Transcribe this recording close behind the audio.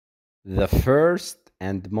The first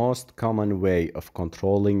and most common way of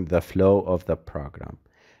controlling the flow of the program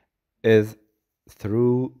is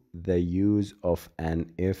through the use of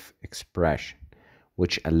an if expression,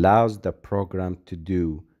 which allows the program to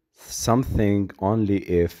do something only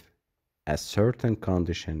if a certain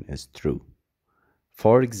condition is true.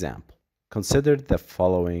 For example, consider the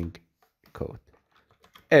following code.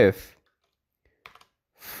 If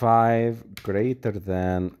 5 greater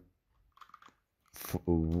than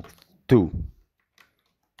 2,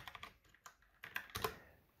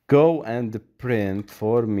 go and print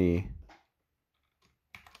for me,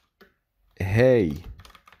 hey,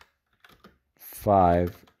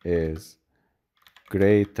 5 is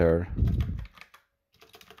greater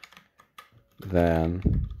than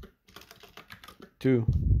 2.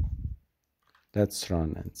 Let's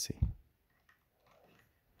run and see.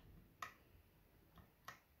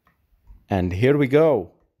 And here we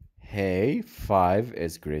go. Hey, 5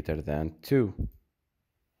 is greater than 2.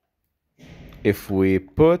 If we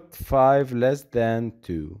put 5 less than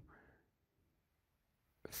 2,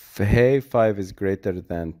 hey, 5 is greater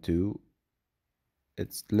than 2,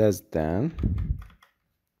 it's less than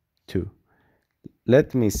 2.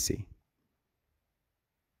 Let me see.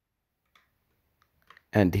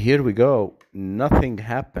 And here we go. Nothing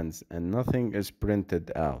happens and nothing is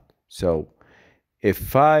printed out. So if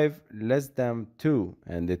 5 less than 2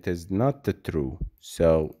 and it is not true,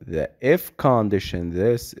 so the if condition,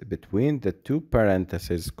 this between the two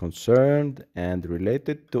parentheses concerned and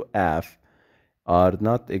related to f, are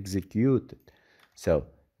not executed. So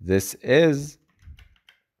this is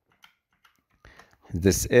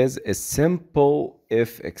a simple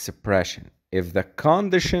if expression. If the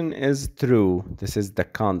condition is true, this is the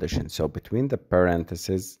condition. So between the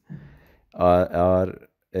parentheses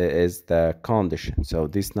is the condition. So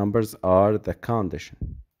these numbers are the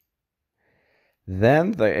condition.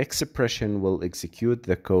 Then the expression will execute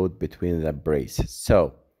the code between the braces.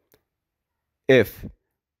 So if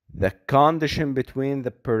the condition between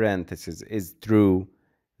the parentheses is true,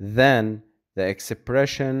 then the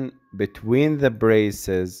expression between the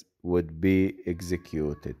braces would be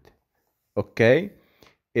executed. Okay?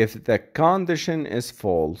 If the condition is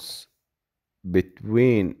false,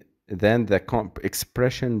 then the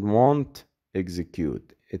expression won't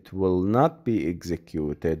execute. It will not be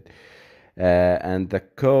executed. And the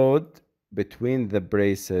code between the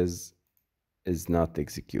braces is not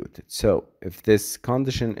executed. So if this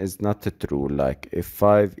condition is not true, like if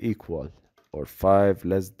 5 equal or 5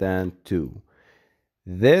 less than 2,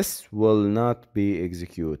 this will not be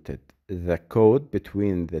executed. The code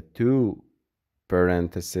between the two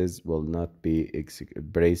parentheses will not be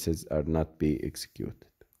braces are not be executed.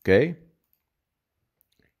 Okay?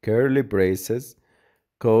 Curly braces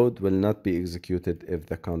code will not be executed if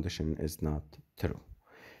the condition is not true.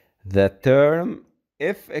 The term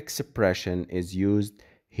if expression is used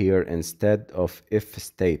here instead of if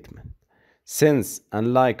statement, since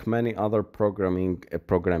unlike many other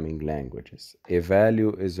programming languages, a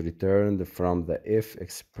value is returned from the if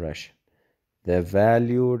expression. The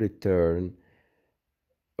value returned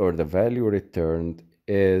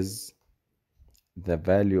is the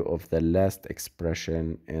value of the last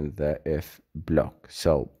expression in the if block.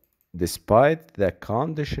 So despite the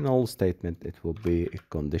conditional statement, it will be a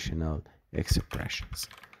conditional expressions.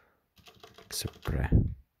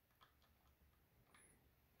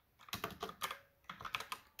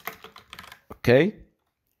 Okay.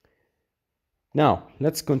 Now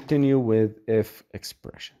let's continue with if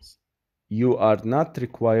expressions. You are not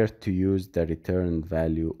required to use the return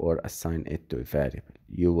value or assign it to a variable.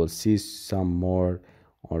 You will see some more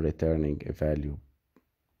on returning a value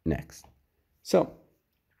next. So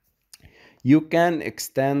you can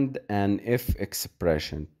extend an if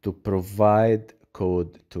expression to provide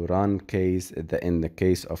code to run in the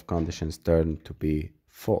case of conditions turned to be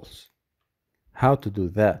false. How to do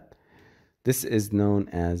that? This is known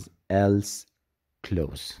as else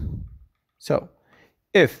clause. So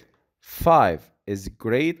if 5 is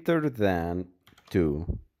greater than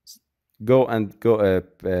 2,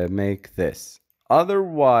 make this.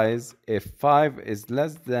 Otherwise, if 5 is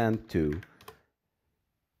less than 2,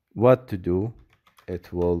 what to do?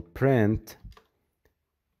 It will print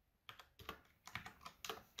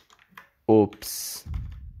oops,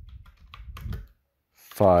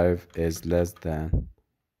 5 is less than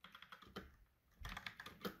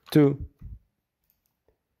 2.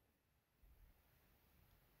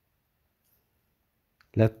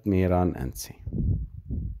 Let me run and see.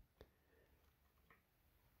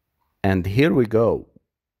 And here we go.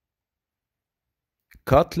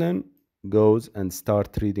 Kotlin goes and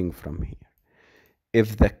start reading from here.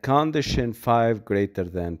 if the condition 5 greater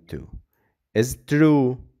than 2 is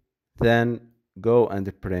true, then go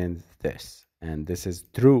and print this. And this is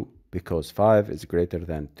true because 5 is greater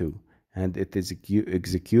than 2. And it is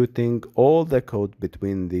executing all the code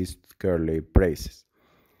between these curly braces.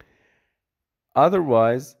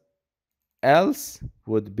 Otherwise, else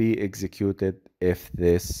would be executed if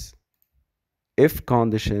this if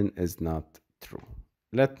condition is not true.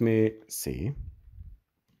 Let me see.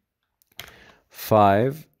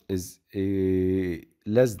 5 is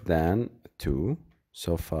less than 2.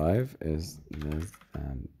 So 5 is less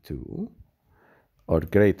than 2 or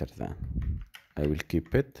greater than. I will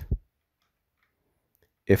keep it.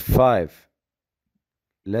 If 5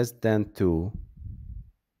 less than 2,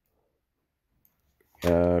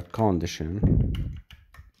 condition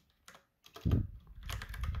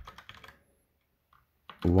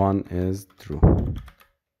 1 is true.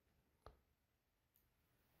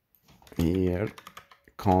 Here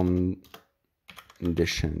condition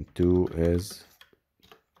 2 is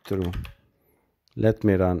true. Let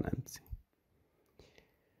me run and see.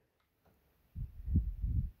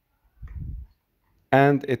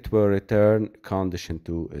 And it will return condition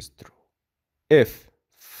 2 is true. If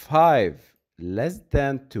 5 less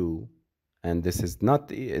than 2, and this is not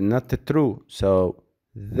true, so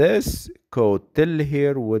this code till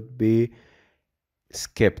here would be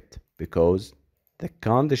skipped because the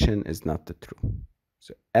condition is not true.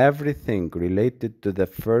 So everything related to the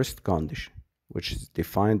first condition, which is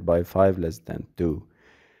defined by 5 less than 2,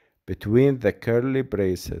 between the curly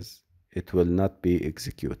braces, it will not be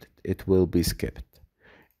executed. It will be skipped.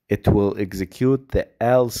 It will execute the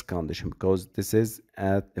else condition because this is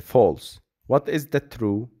false. What is the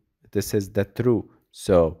true? This is the true.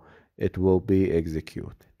 So it will be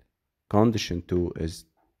executed. Condition 2 is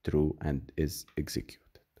true and is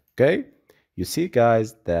executed. Okay? You see,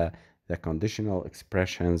 guys, the conditional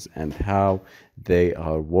expressions and how they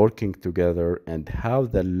are working together and how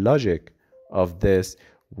the logic of this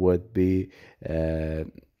would be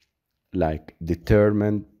like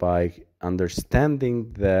determined by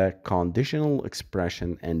understanding the conditional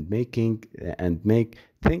expression and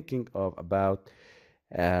thinking of about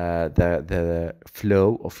the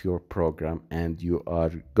flow of your program, and you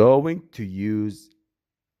are going to use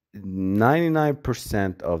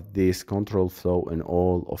 99% of this control flow in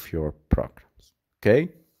all of your programs. Okay,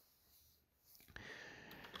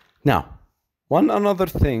 now one another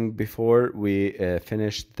thing before we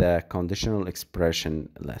finish the conditional expression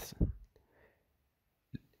lesson.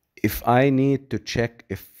 If I need to check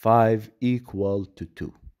if 5 equal to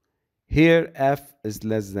 2, here f is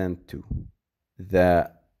less than 2.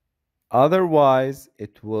 Otherwise,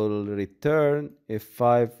 it will return if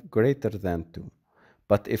 5 greater than 2.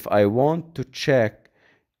 But if I want to check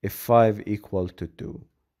if 5 equal to 2,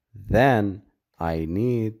 then I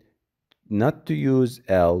need not to use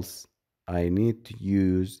else, I need to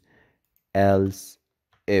use else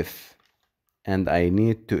if, and I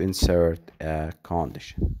need to insert a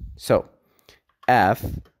condition. So f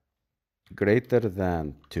greater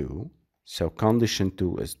than 2, so condition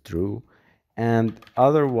 2 is true, and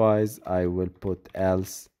otherwise I will put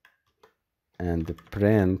else and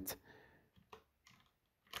print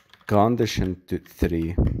condition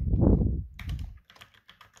 3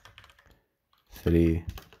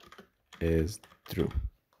 is true.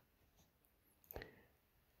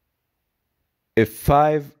 If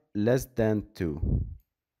 5 less than 2,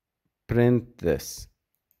 print this.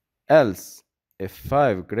 Else, if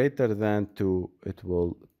 5 greater than 2, it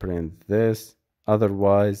will print this.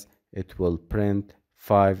 Otherwise, it will print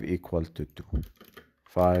 5 equal to 2.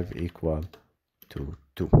 5 equal to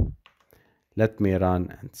 2. Let me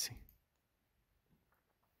run and see.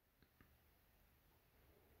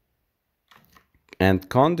 And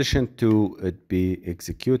condition 2 would be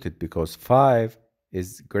executed because 5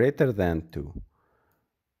 is greater than 2.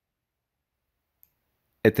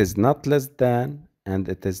 It is not less than, and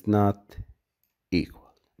it is not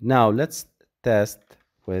equal. Now let's test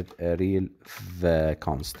with a real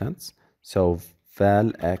constants. So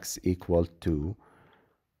val x equal to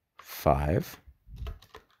 5,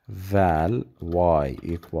 val y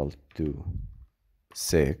equal to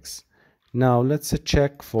 6. Now let's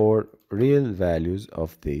check for real values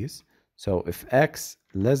of these. So if x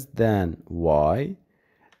less than y,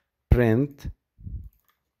 print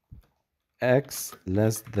x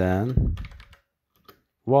less than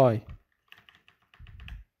y.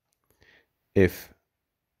 If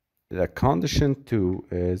the condition 2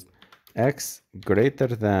 is x greater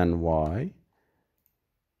than y,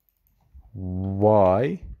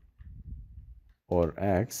 y or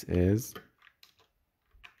x is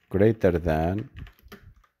greater than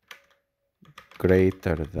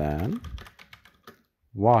greater than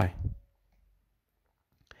y,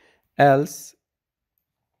 else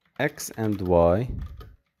x and y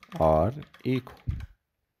are equal.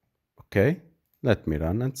 Okay, let me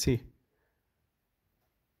run and see.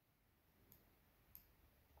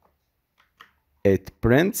 It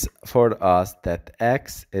prints for us that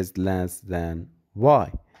x is less than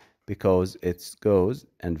y because it goes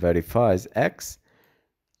and verifies x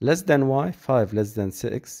less than y, 5 less than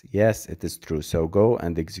 6. Yes, it is true. So go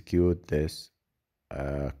and execute this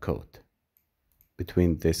code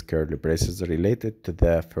between these curly braces related to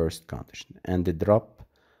the first condition and drop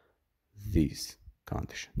these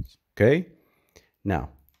conditions. Okay, now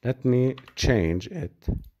let me change it.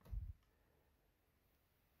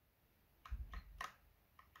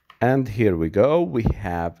 And here we go. We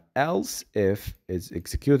have else if is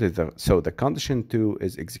executed. So the condition 2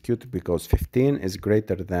 is executed because 15 is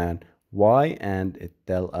greater than y and it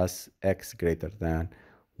tells us x greater than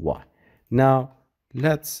y. Now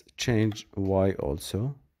let's change y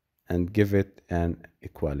also and give it an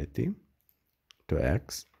equality to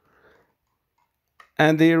x.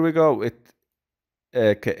 And here we go. It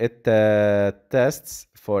tests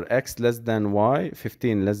for x less than y,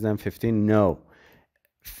 15 less than 15, no.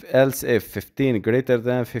 Else if 15 greater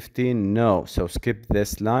than 15, no. So skip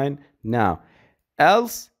this line. Now,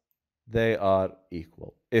 else they are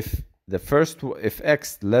equal. If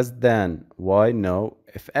x less than y, no.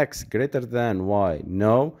 If x greater than y,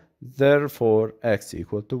 no. Therefore, x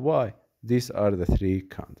equal to y. These are the three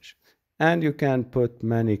conditions. And you can put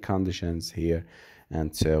many conditions here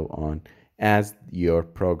and so on as your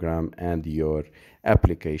program and your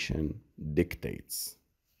application dictates.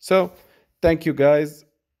 So, thank you guys.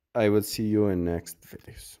 I will see you in next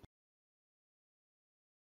videos.